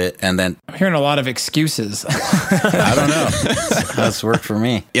tone of it. And then I'm hearing a lot of excuses. I don't know. That's worked for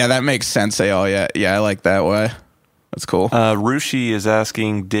me. Yeah, that makes sense. Yeah, I like that way. That's cool. Rushi is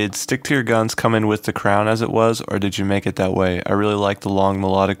asking, did Stick to Your Guns come in with the crown as it was, or did you make it that way? I really like the long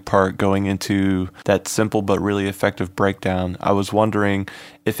melodic part going into that simple but really effective breakdown. I was wondering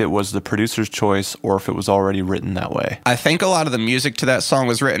if it was the producer's choice or if it was already written that way. I think a lot of the music to that song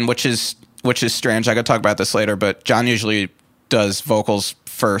was written, which is strange. I could talk about this later, but John usually does vocals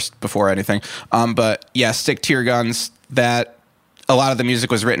first before anything. But yeah, Stick to Your Guns, that a lot of the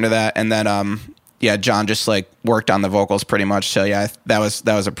music was written to that, and then yeah, John just like worked on the vocals pretty much. So yeah, that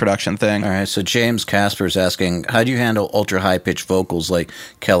was a production thing. All right. So James Casper is asking, how do you handle ultra high pitched vocals like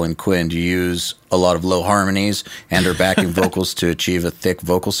Kellen Quinn? Do you use a lot of low harmonies and or backing vocals to achieve a thick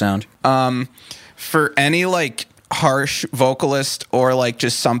vocal sound? For any like harsh vocalist or like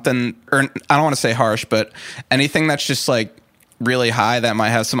just something, or I don't want to say harsh, but anything that's just like really high that might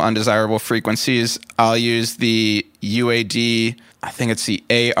have some undesirable frequencies, I'll use the UAD. I think it's the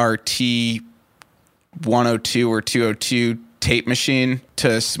ART 102 or 202 tape machine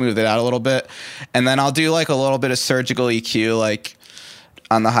to smooth it out a little bit. And then I'll do like a little bit of surgical EQ like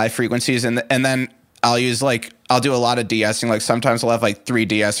on the high frequencies, and then I'll do a lot of de-essing. Like sometimes I'll have like 3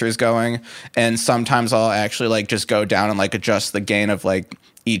 de-essers going, and sometimes I'll actually like just go down and like adjust the gain of like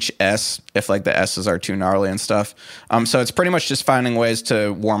each S if like the S's are too gnarly and stuff. So it's pretty much just finding ways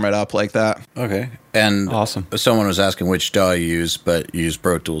to warm it up like that. Okay. And awesome. Someone was asking which DAW you use, but you use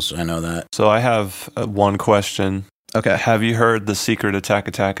Pro Tools. I know that. So I have one question. Okay. Have you heard the Secret Attack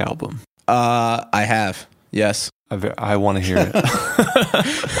Attack album? I have. Yes. I want to hear it.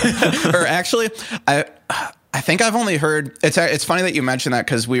 Or actually, I think I've only heard. It's funny that you mentioned that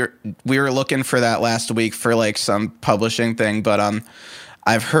because we were looking for that last week for like some publishing thing, but I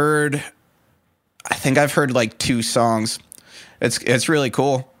think I've heard like 2 songs. It's really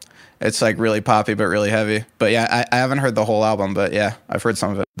cool. It's like really poppy but really heavy. But yeah, I haven't heard the whole album, but yeah, I've heard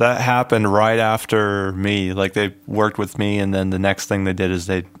some of it. That happened right after me. Like they worked with me, and then the next thing they did is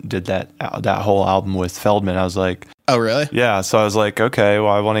they did that whole album with Feldman. I was like, oh really? Yeah. So I was like, okay,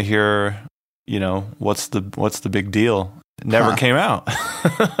 well, I want to hear, what's the big deal? It never came out.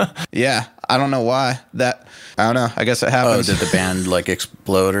 Yeah, I don't know why. I don't know. I guess it happens. Oh, did the band like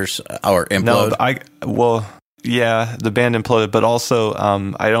explode or implode? No, yeah, the band imploded, but also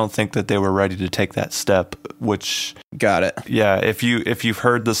I don't think that they were ready to take that step. Which got it. Yeah, if you've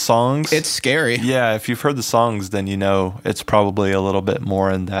heard the songs, it's scary. Yeah, if you've heard the songs, then it's probably a little bit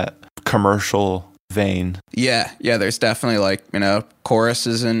more in that commercial vein. Yeah. There's definitely like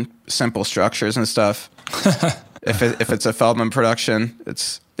choruses and simple structures and stuff. If it's a Feldman production,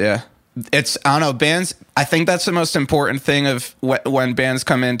 it's I don't know, bands, I think that's the most important thing of when bands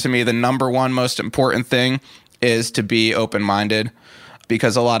come in to me. The number one most important thing is to be open-minded,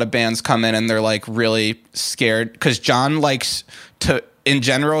 because a lot of bands come in and they're like really scared, because John likes to, in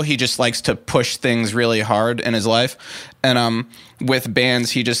general, he just likes to push things really hard in his life. And with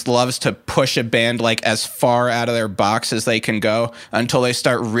bands, he just loves to push a band like as far out of their box as they can go until they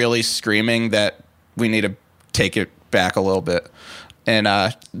start really screaming that we need to take it back a little bit. And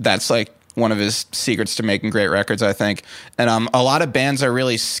that's like one of his secrets to making great records, I think. And a lot of bands are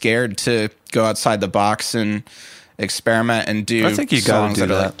really scared to go outside the box and experiment and do I think you songs gotta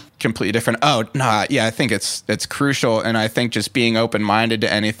do that are that. like completely different. Oh, no, yeah, I think it's crucial. And I think just being open-minded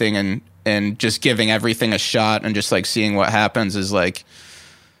to anything and just giving everything a shot and just like seeing what happens is like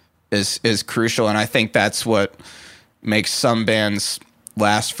is crucial. And I think that's what makes some bands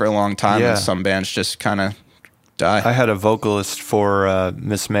last for a long time, Yeah. and some bands just kind of die. I had a vocalist for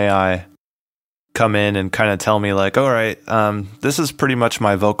Miss May I come in and kind of tell me like, all right, this is pretty much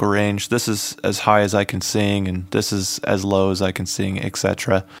my vocal range. This is as high as I can sing, and this is as low as I can sing,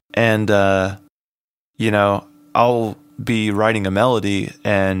 etc. And, I'll be writing a melody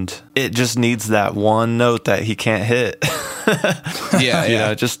and it just needs that one note that he can't hit. Yeah, You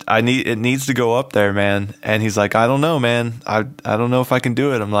know, it needs to go up there, man. And he's like, I don't know, man. I don't know if I can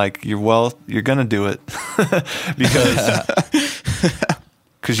do it. I'm like, you're gonna do it because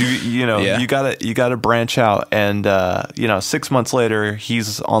you gotta branch out. And 6 months later,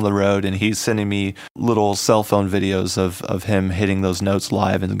 he's on the road and he's sending me little cell phone videos of him hitting those notes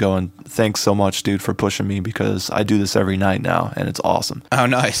live and going, thanks so much, dude, for pushing me, because I do this every night now and it's awesome. Oh,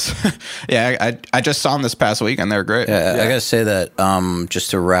 nice. Yeah, I just saw them this past week and they're great. Yeah, I gotta say that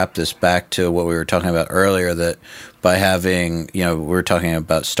just to wrap this back to what we were talking about earlier, that by having, we were talking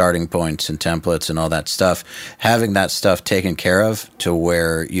about starting points and templates and all that stuff, having that stuff taken care of to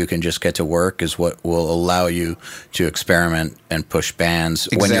where you can just get to work is what will allow you to experiment and push bands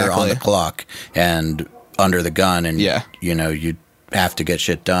when you're on the clock and under the gun, and you have to get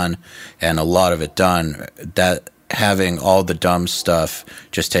shit done and a lot of it done. That having all the dumb stuff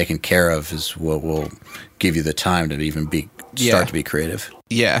just taken care of is what will give you the time to even start to be creative.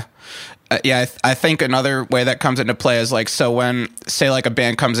 Yeah. I think another way that comes into play is like, so when, say, like a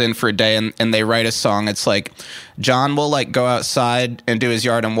band comes in for a day and they write a song, it's like John will like go outside and do his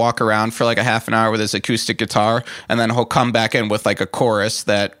yard and walk around for like a half an hour with his acoustic guitar, and then he'll come back in with like a chorus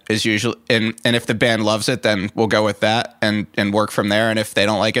that is usually, and if the band loves it, then we'll go with that and work from there. And if they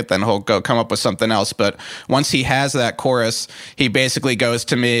don't like it, then he'll go come up with something else. But once he has that chorus, he basically goes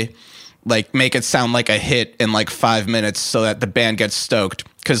to me, like, make it sound like a hit in like 5 minutes so that the band gets stoked.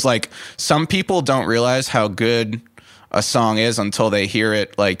 Because like some people don't realize how good a song is until they hear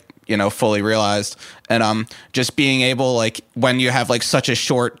it, like, fully realized. And just being able, like, when you have like such a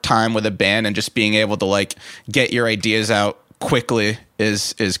short time with a band and just being able to like get your ideas out quickly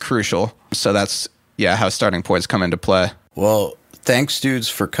is crucial. So that's how starting points come into play. Well, thanks, dudes,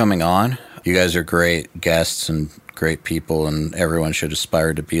 for coming on. You guys are great guests and great people, and everyone should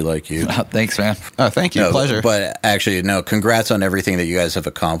aspire to be like you. Oh, thanks, man. Oh, thank you. Pleasure. But actually, no, congrats on everything that you guys have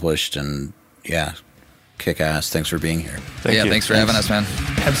accomplished, and kick ass. Thanks for being here. Thank you. Thanks for having us, man.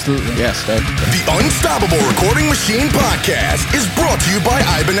 Absolutely. Yes. The Unstoppable Recording Machine podcast is brought to you by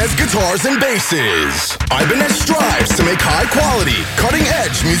Ibanez Guitars and Basses. Ibanez strives to make high-quality,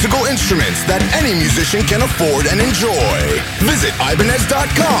 cutting-edge musical instruments that any musician can afford and enjoy. Visit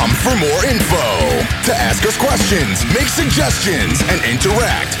Ibanez.com for more info. To ask us questions, make suggestions, and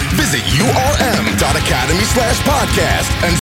interact, visit urm.academy/podcast and